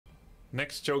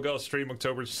Next Cho'Gall stream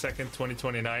October 2nd,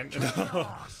 2029.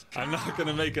 I'm not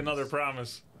gonna make another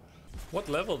promise. What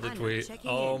level did we...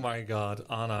 Oh my god,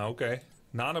 Ana, okay.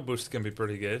 Nano boost can be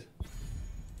pretty good.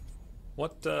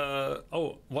 What,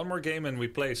 oh, one more game and we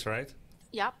place, right?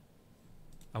 Yep.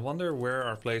 I wonder where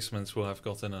our placements will have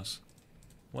gotten us.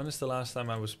 When is the last time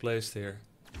I was placed here?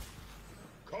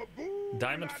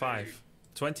 Diamond 5.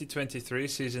 2023,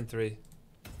 Season 3.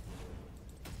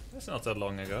 That's not that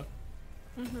long ago.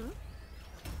 Mm-hmm.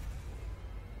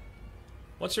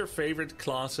 What's your favorite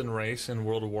class and race in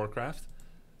World of Warcraft?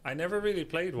 I never really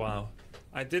played WoW.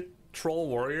 I did Troll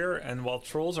Warrior, and while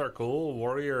Trolls are cool,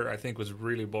 Warrior I think was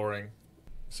really boring.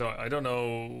 So I don't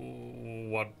know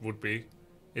what would be.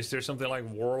 Is there something like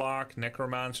Warlock,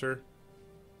 Necromancer?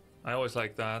 I always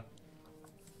like that.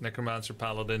 Necromancer,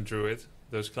 Paladin, Druid.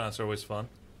 Those classes are always fun.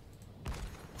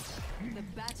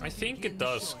 I think it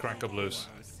does crack up loose.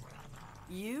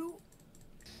 You?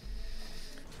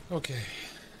 Okay.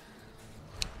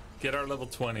 Get our level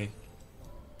 20.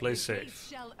 Play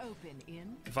safe.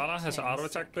 Vala has auto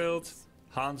attack build.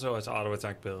 Hanzo has auto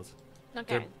attack build.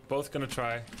 Okay. They're both gonna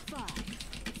try. 5,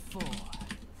 4,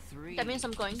 3. That means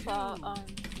I'm going for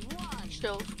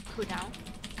show cooldown.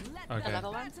 Okay. The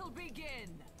level 1.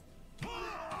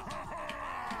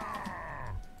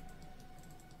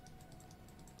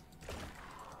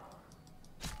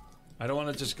 I don't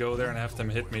want to just go there and have them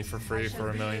hit me for free for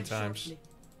a million times.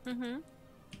 Mm-hmm.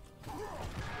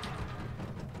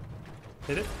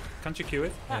 Hit it? Can't you cue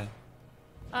it? Yeah.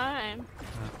 Alright.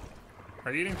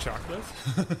 Are you eating chocolate?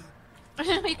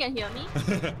 You can hear me?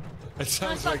 It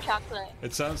sounds like chocolate.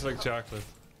 It sounds like chocolate.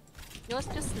 It was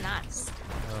just nuts.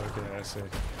 Okay, I see.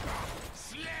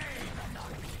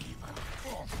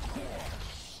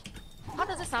 How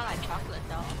does it sound like chocolate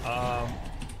though?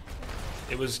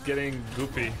 It was getting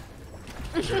goopy.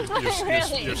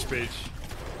 Really? Your speech.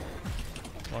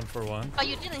 1 for 1. But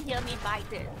you didn't hear me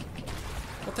bite it.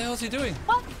 What the hell is he doing?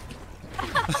 What?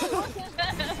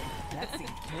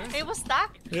 It was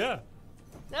stuck. Yeah.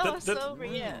 That was so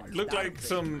weird. Looked like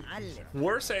some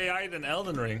worse AI than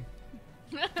Elden Ring.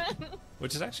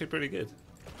 Which is actually pretty good.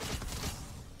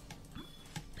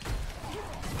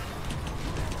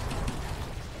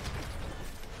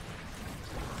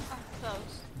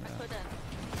 Close. I couldn't.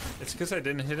 It's because I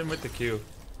didn't hit him with the Q.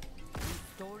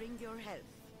 Restoring your health.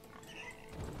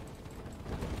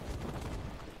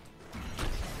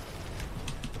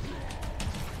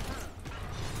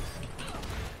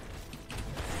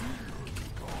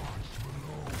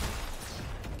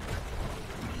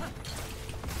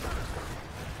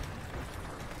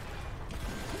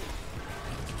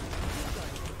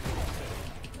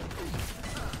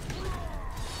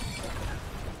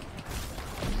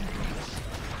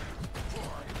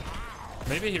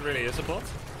 Maybe he really is a bot.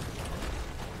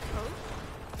 Oh?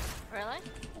 Really? I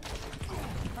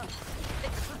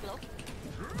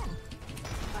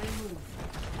move.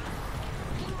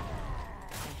 I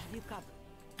have you covered.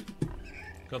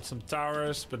 Got some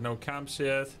towers, but no camps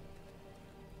yet. Just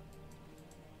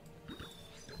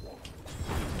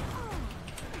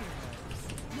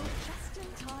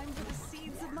in time for the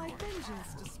seeds of my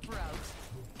vengeance to sprout.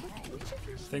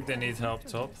 I think they need help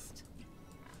top.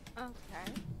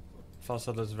 Okay.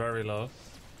 Fossil is very low.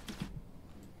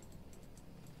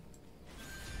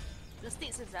 The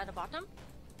sticks is at the bottom.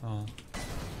 Oh.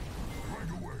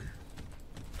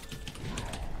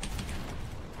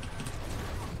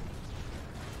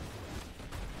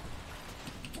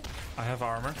 I have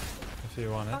armor, if you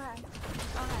want it. Okay.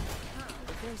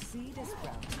 Their seed is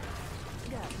sprouting.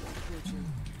 Gather, creature.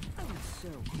 I would so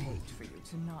hate for you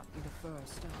to not be the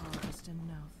first to harvest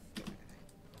enough.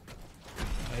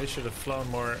 I should have flown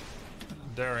more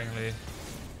daringly.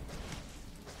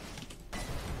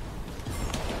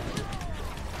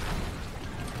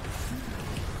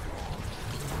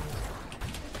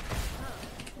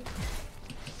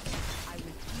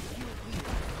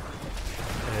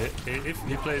 If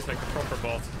he plays like a proper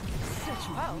bot. Such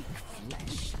weak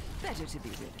flesh. Better to be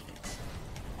rid of it.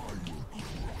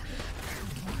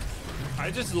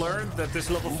 I just learned that this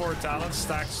level 4 talent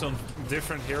stacks on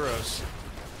different heroes.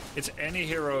 It's any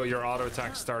hero your auto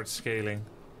attack starts scaling.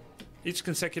 Each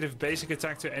consecutive basic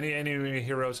attack to any enemy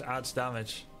heroes adds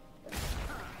damage.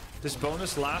 This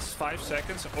bonus lasts 5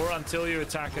 seconds or until you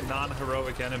attack a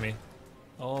non-heroic enemy.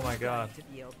 Oh my god. To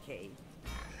be okay.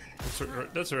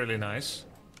 That's really nice.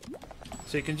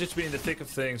 So you can just be in the thick of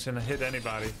things and hit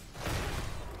anybody.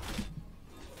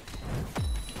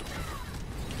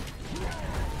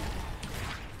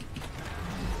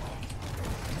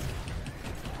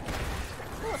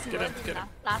 Get him.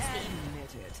 Last game.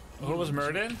 Who was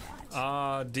Murden?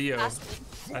 Dio. Last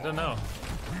game. I don't know.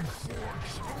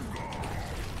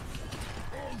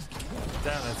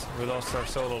 Damn it, we lost our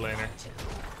solo laner.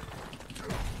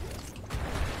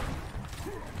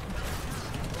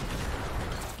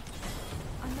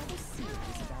 Another seed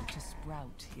is about to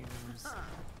sprout, heroes.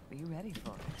 Be ready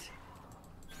for it.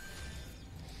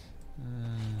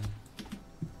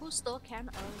 Who stole Cam?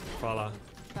 Oh, Fala.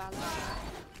 Fala.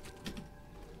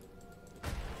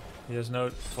 He has no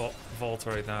vault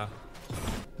right now.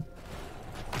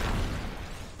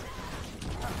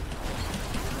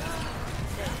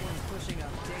 Everyone's pushing up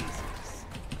daisies.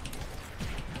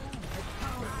 The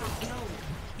powerful blow.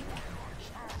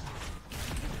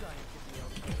 You're going to be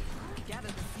okay. Gather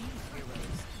the seeds,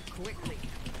 heroes. Quickly.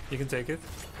 You can take it.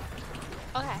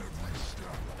 Okay.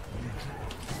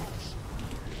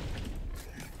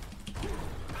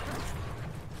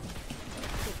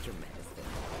 Take your medicine.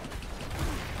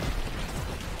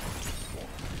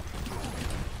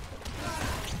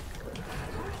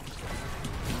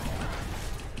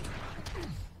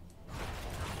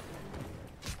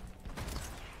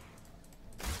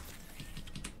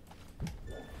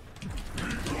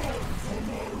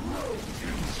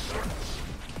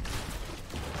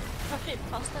 Oh shit,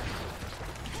 faster.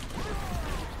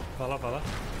 Fala, fala. Okay.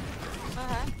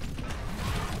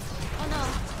 Oh no.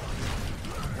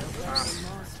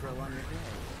 Monstro on your day.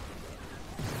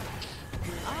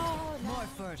 Oh no. More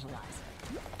fertilizer.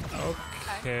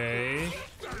 Okay.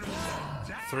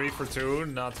 3 for 2,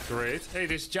 not great. Hey,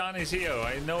 this is Johnny Zio.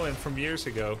 I know him from years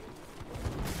ago.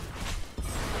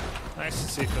 Nice to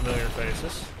see familiar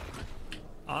faces.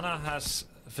 Anna has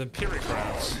vampiric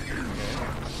rounds.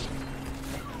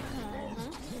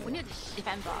 We need to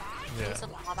defend bot. Yeah. There's a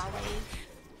lava wave.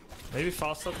 Maybe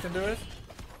Falstad can do it?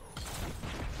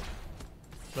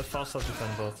 Let Falstad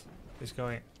defend bot. He's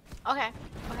going. Okay.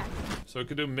 Okay. So we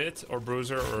could do mid or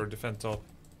bruiser or defend top.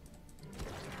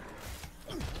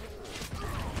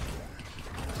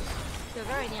 You're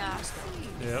very near us.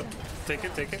 Yep. Take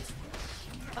it, take it.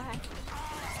 Okay.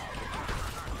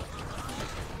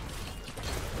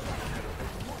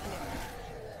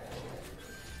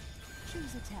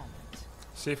 Choose a talent.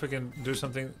 See if we can do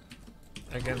something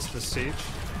against the siege.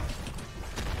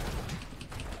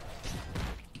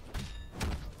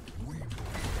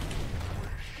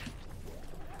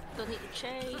 Don't need to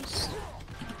chase.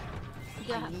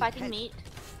 Yeah, fighting meat.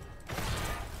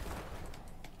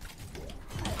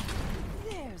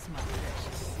 There's my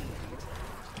precious seed.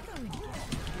 Go and get it.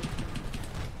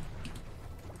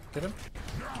 Get him?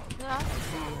 Yeah.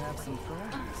 So you have some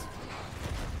friends.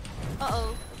 Uh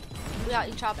oh. We are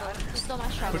in trouble. So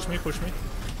much trouble. Push me, push me.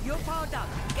 You're powered up.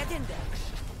 Get in there.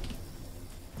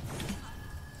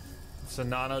 It's a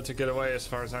nano to get away as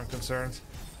far as I'm concerned. Did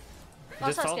it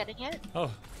Monster's fall? getting it.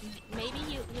 Oh. Maybe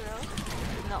you know.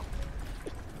 No.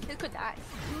 He could die.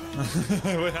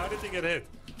 Wait, how did he get hit?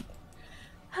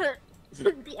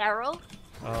 The arrow.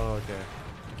 Oh, okay.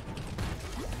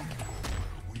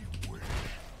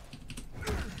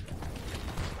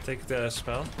 Take the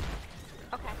spell.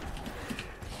 Okay.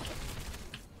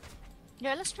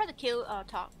 Yeah, let's try to kill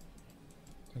top.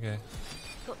 Okay.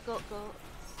 Go, go, go.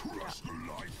 Yeah.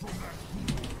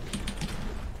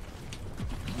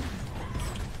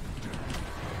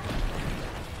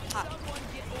 Ah,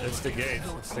 It's the gate.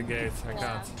 It's the gate. I Yeah.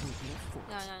 can't.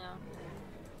 no, no, no.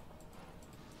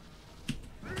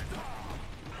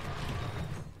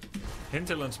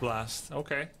 Hinterlands blast.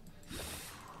 Okay.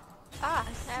 Ah,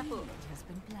 careful. Seed has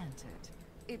been planted.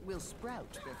 It will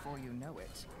sprout before you know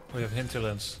it. We have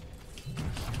hinterlands.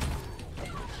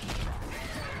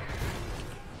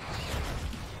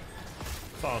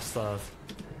 Fast start.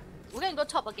 We're gonna go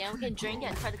top again. We can drink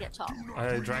and try to get top.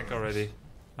 I drank already.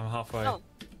 I'm halfway. Oh,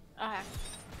 okay.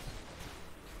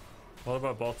 What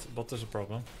about bot? Bot is a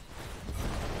problem.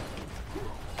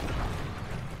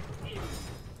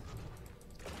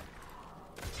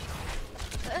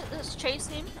 Let's chase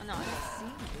him. Oh, no.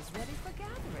 Seed is ready for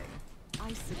gathering.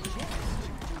 I suggest you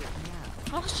do it now.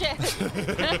 Oh shit.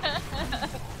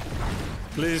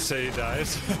 Please say he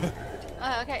dies.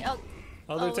 Okay. Oh,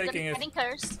 Oh, they're we're taking it. getting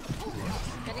cursed.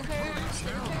 Getting cursed.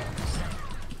 Getting cursed.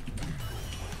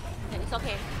 Okay, it's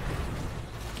okay.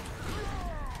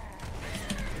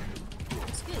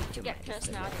 It's good to get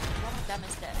cursed now. One of them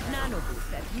is dead. Nano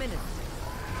boost administered.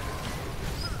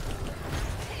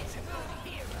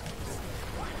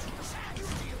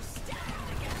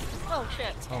 Oh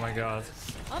shit. Oh my god.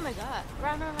 Oh my god.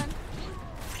 Run, run, run.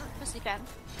 Let's defend.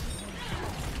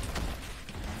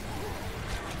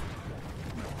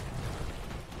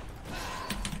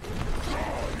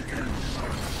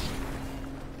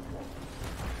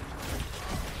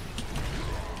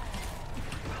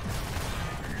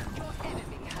 Your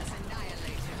enemy has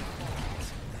annihilated.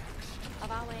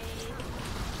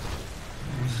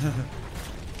 You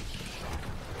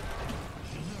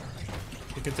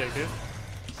can take it.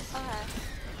 Okay.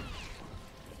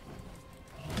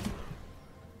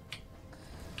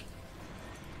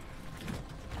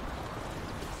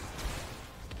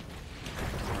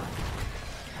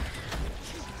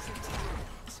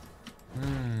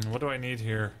 What do I need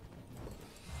here?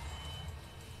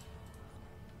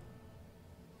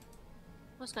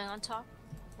 What's going on top?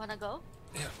 Wanna go?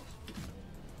 Yeah.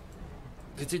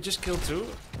 Did he just kill two?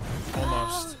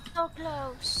 Almost. So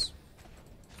close.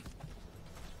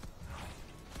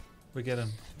 We get him.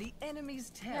 The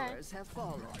enemy's terrors have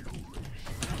fallen.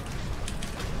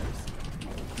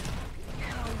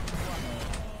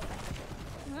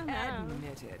 Oh, no.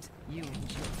 Admit it. You enjoy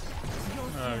it. Your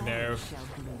Oh no. flame shall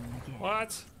bloom again.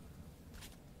 What?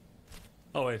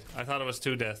 Oh wait, I thought it was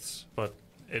 2 deaths, but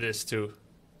it is 2.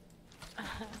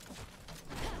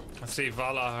 Let's see,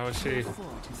 Vala, how is she?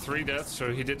 3 deaths,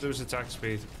 so he did lose attack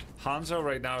speed. Hanzo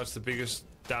right now is the biggest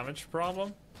damage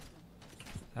problem.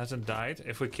 Hasn't died.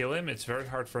 If we kill him, it's very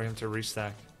hard for him to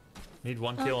restack. Need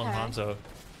 1 kill on Okay. Hanzo.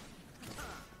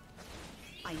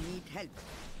 I need help.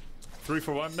 3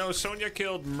 for 1. No, Sonya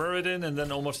killed Muradin and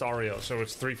then almost Ario, so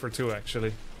it's 3 for 2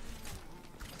 actually.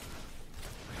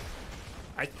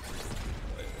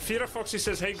 Fira Foxy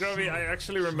says, "Hey Grovy, I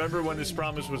actually remember when this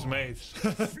promise was made."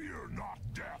 Fear not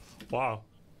death. Wow.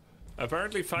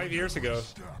 Apparently 5 years ago.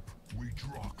 Step, we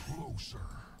draw closer.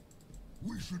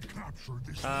 We should capture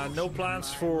this. No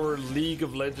plans for League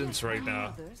of Legends right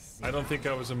now. I don't think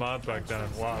I was a mod back then.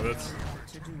 Wow, that's a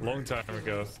long time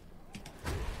ago.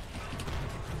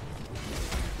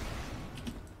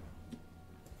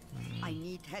 I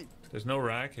need help. There's no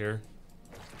rack here.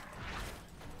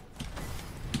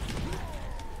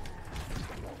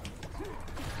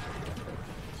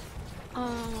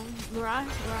 Mura.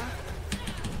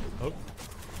 Oh. Ooh,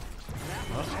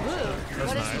 That's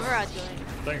what is nice. Mura doing?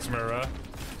 Thanks, Mira.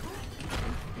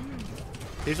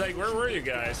 He's like, "Where were you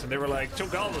guys?" And they were like,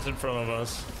 "Cho'Gall was in front of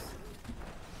us."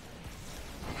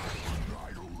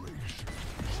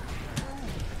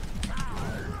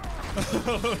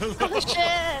 Oh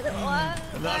shit!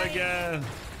 What? Not Why? again.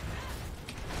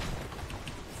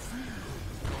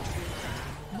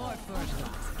 More first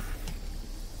off.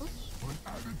 An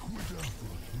adequate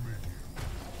effort, minion.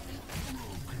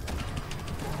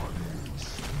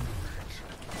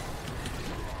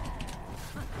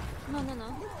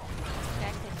 No.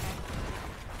 Back.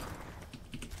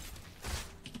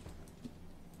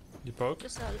 You poke?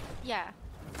 Just a yeah.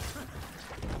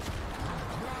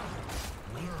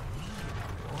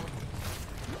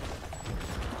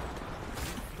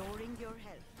 Restoring your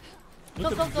health.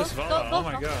 Look Go, at go, this go, Vala. go, Oh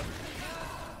my go. god.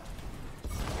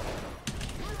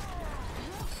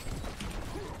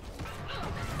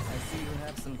 I see you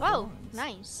have some Whoa, thorns.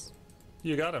 nice.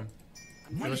 You got him.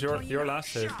 It was your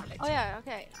last hit. Oh yeah,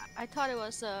 okay. I thought it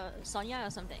was Sonya or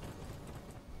something.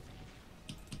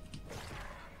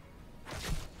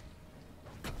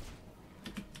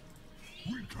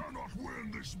 We cannot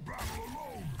win this battle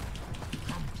alone.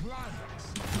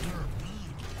 Compliance.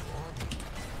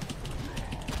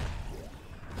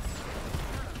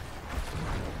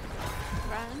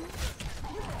 Run.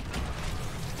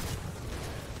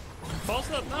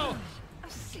 False up, no. A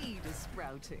seed is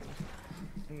sprouting.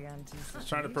 The anticipation.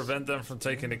 Trying to prevent them from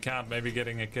taking the camp, maybe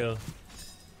getting a kill.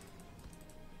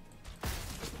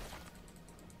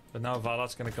 But now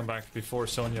Vala's gonna come back before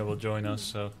Sonya will join us,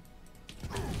 so.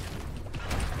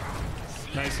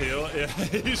 Nice heal. Yeah,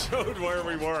 he showed where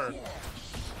we were.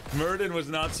 Murden was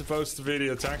not supposed to be the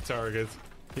attack target.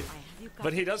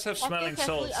 But he does have smelling Okay,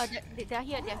 salts. they're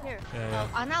here. Yeah.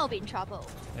 Anna will be in trouble.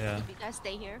 Yeah. If you guys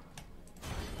stay here.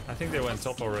 I think they went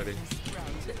top already.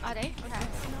 Are they? Okay.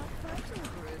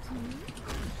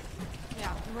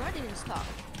 Yeah, Mura didn't stop.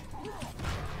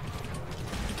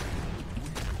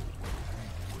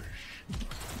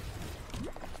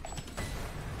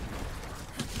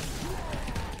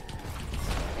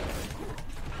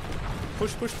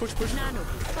 Push. Nano.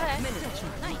 Okay.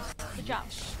 Nice. Good job.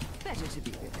 Better to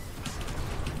be good.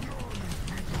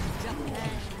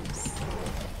 Nice.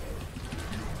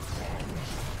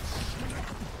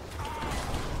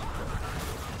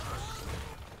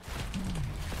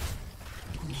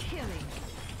 Killing.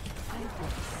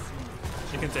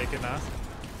 You can take it now.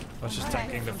 I was just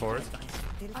tanking the fort.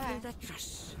 Feel Okay. that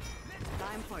rush.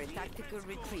 Time for a tactical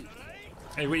retreat.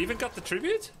 Hey, we even got the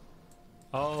tribute?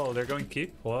 Oh, they're going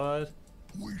keep? What?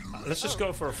 Let's just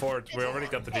go for a fort. We already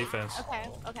got the defense.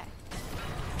 Okay.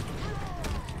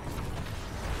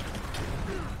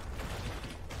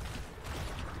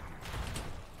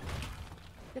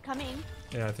 They're coming.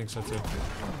 Yeah, I think so too.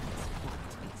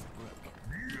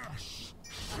 Yes.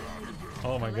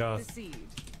 Oh my Collect god. the seed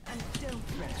and don't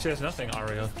threaten. She has nothing,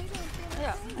 Ariel. They don't feel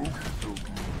Yeah.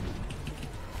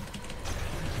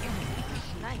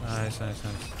 Nice, Nice. nice,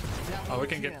 nice. Oh, we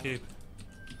can get keep.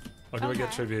 Or do we get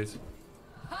Okay. tribute?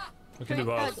 We can do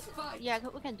both. Yeah,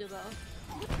 we can do both.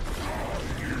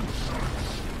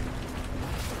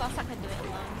 Bossa can do it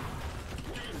alone.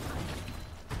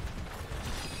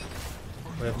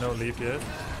 We have no leap yet.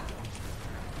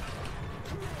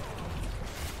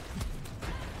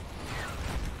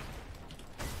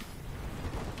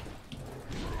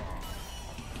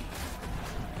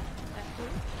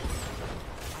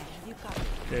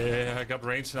 Yeah, I got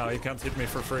range now. He can't hit me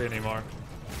for free anymore.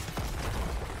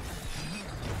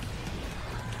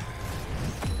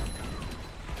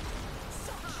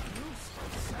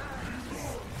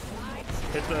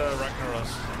 Hit the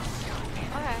Ragnaros.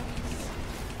 Okay.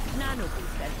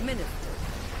 Nanoboost administered.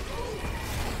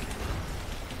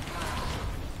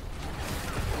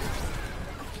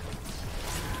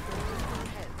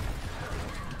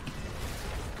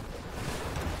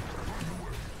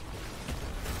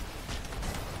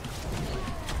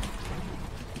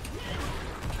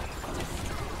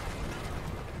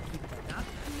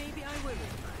 maybe I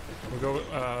will. We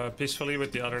go peacefully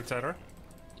with the other tether.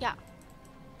 Yeah.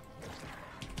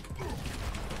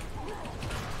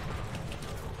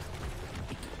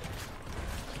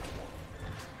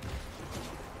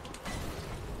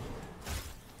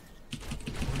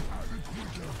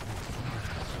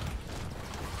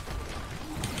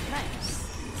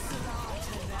 Nice.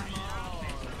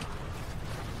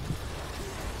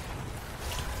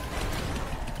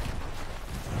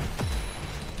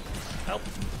 Help!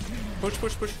 Push,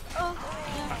 push, push. Oh,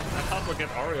 I thought we'd get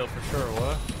Ariel for sure,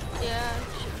 what? yeah.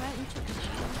 She went into the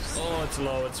cheese. Oh, it's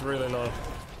low, it's really low.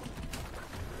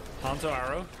 Hanzo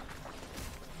arrow.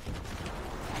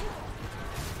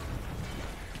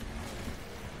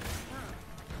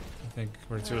 I think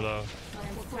we're too low.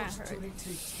 That hurt.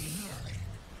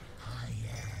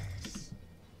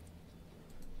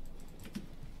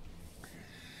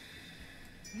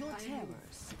 Your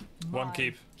terrors. One my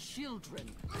keep.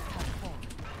 Children have fallen.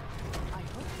 I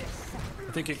hope they're safe.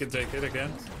 I think you can take it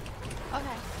again.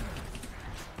 Okay.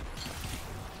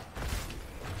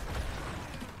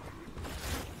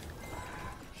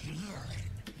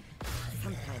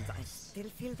 Sometimes I still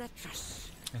feel that rush.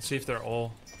 Let's see if they're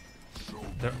all...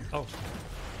 They're... Oh,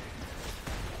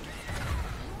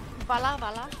 Vala,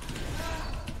 Vala.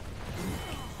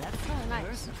 That's Oh,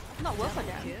 nice. Not worth for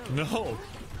them. no!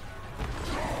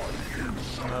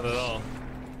 Not at all.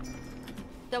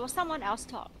 There was someone else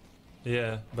top.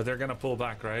 Yeah, but they're gonna pull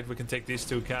back, right? We can take these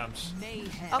two camps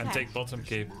mayhem. Okay. and take bottom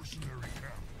keep. Mercenary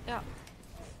camp. Yeah.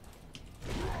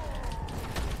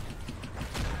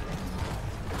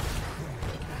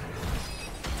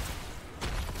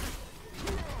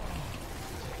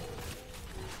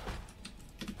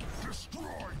 Destroy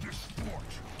this fort.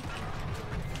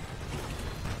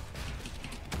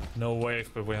 No wave,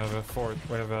 but we have a fort.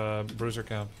 We have a bruiser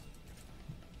camp.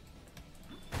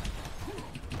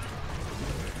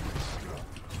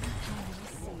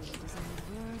 The seed is on the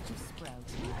verge of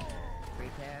sprouting.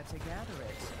 Prepare to gather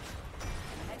it.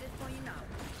 Headed for you now.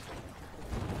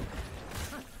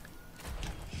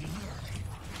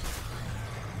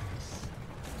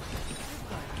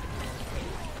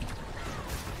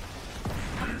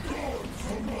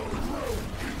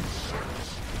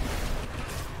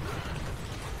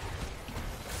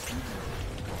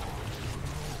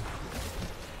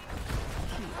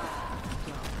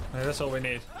 Hey, that's all we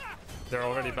need. They're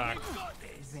already back.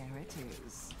 There it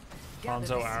is. Gather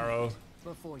the Hanzo seed arrow.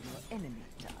 before your enemy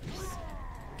does.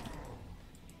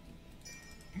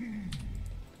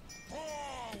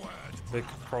 Big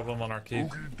problem on our keep.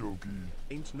 Okie dokie.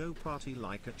 Ain't no party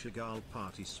like a Cho'Gall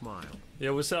party smile.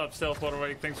 Yo, what's up, Stealth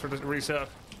Waterway? Thanks for the reset.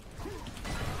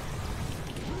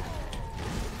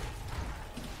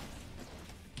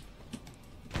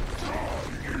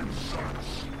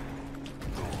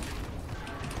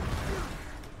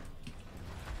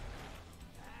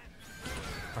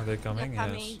 Are they coming? They're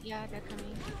coming. Yes. Yeah, they're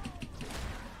coming.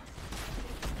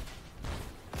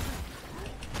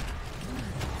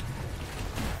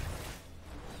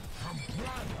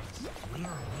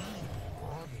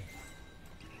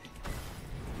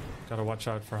 Gotta watch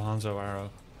out for Hanzo arrow.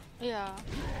 Yeah.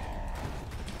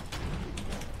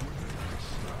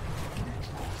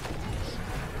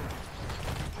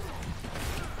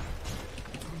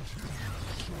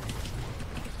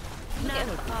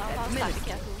 Be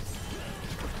careful.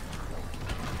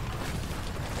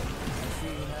 See,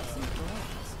 you have some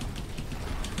friends.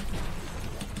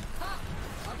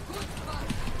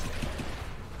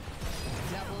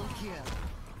 Double kill.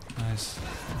 Nice.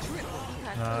 Triple kill.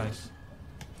 Okay. Nice.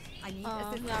 I need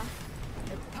Yeah. assistance.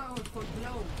 A powerful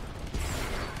blow.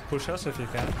 Push us if you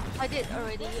can. I did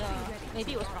already.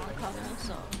 Maybe it was wrong corner,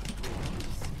 so.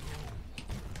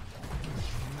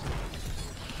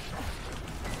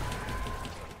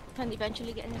 Can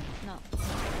eventually get him. No.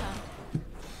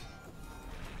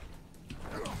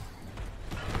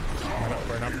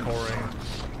 We're not pouring.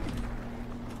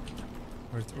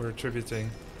 We're attributing.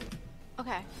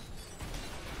 Okay.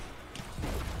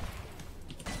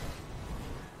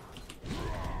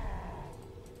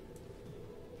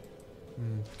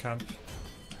 Camp.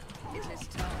 It is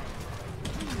time.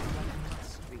 What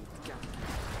must be done?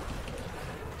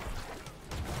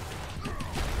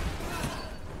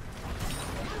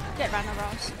 Get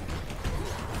Ranaros.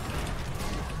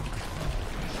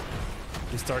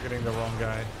 He's targeting the wrong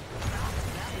guy.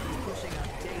 Pushing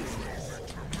up daisies.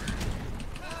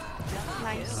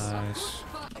 Nice. Nice.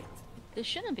 This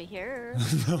shouldn't be here.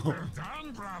 No. Well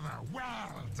done, brother.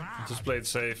 Well done. Just play it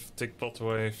safe. Take bot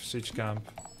wave. Siege camp.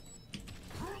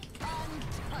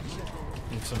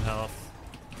 Need some health.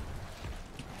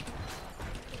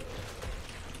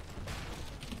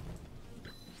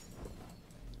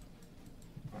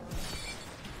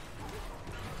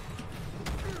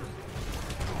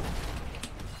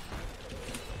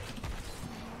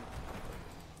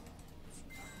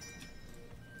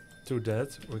 Two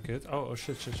dead. Wicked. Oh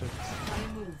shit. I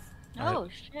move. Oh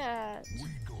shit. We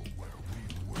go where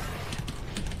we will.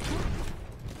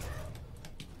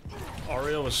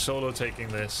 Oriel was solo taking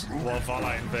this while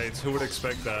Vala invades. Who would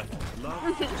expect that?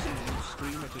 Love to see you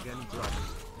stream it again, brother.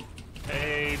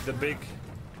 Hey, the big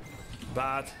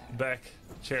bad back.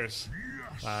 Cheers,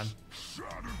 man.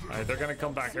 Alright, they're gonna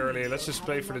come back early. Let's just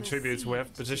play for the tributes. We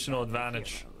have positional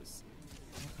advantage.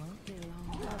 Okay.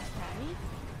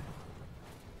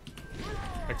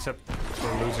 Except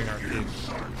for losing our keeps.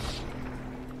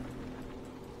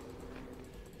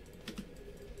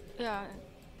 Yeah.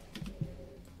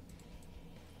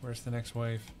 Where's the next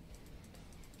wave?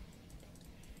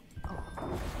 There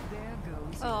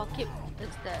goes. Oh, keep.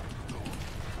 It's dead.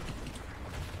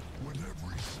 With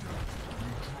every step, we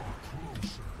draw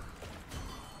closer.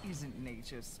 Isn't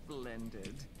nature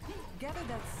splendid? Gather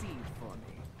that seed for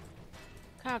me.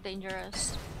 Kind of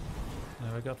dangerous.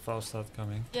 Yeah, we got Falstad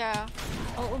coming. Yeah.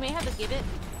 Oh, we may have to give it,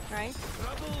 right?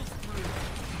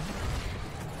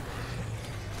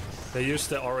 They used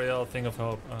the Oriel thing of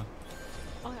hope.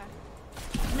 Okay.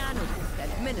 Nanoboost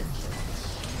administered.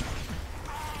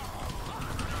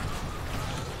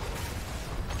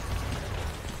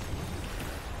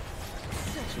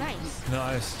 Nice.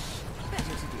 Nice.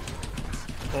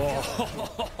 Oh,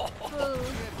 Ooh.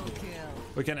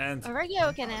 we can end. Alright, yeah,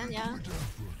 we can end, yeah.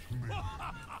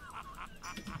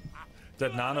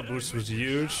 That nano boost was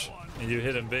huge, and you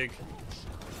hit him big.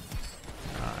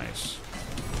 Nice.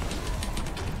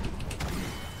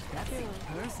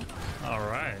 All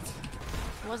right.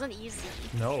 It wasn't easy.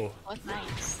 No. It was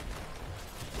nice.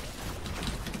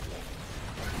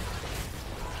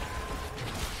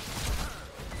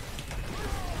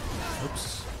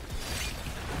 Oops.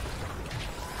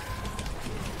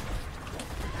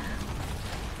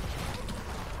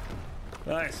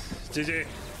 Nice. GG.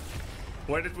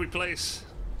 Where did we place?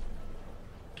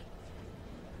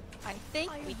 I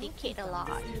think we decayed a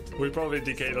lot. We probably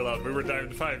decayed a lot. We were down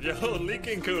to 5. Yo,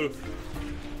 Leaking Coup.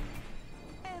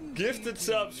 Gifted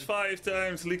subs 5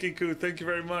 times. Leaking Coup, thank you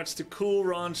very much. To Cool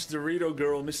Ranch, Dorito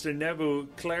Girl, Mr. Nebu,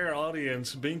 Claire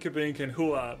Audience, Binka Bink, and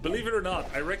Hua. Believe it or not,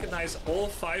 I recognize all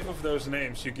 5 of those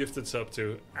names you gifted sub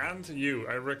to. And you.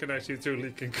 I recognize you too,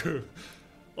 Leaking Coup.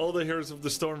 All the Heroes of the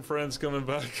Storm friends coming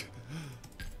back.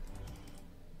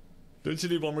 Don't you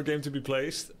need one more game to be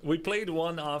placed? We played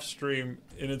one off stream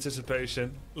in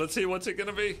anticipation. Let's see, what's it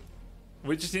gonna be?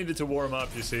 We just needed to warm up,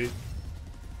 you see.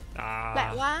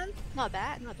 That one? Not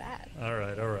bad, not bad.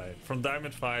 Alright. From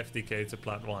Diamond 5 DK to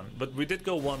Plat 1. But we did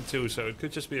go 1-2, so it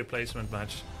could just be a placement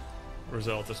match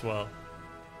result as well.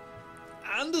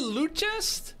 And the loot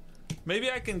chest? Maybe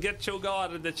I can get Cho'Gall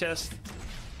out of the chest.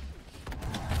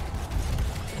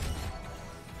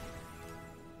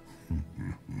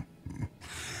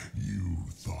 You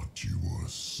thought you were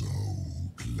so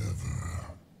clever.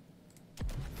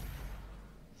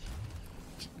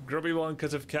 Grubby won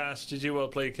because of Cass. GG, well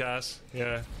played, Cass.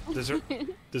 Yeah, deserved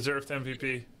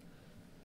MVP.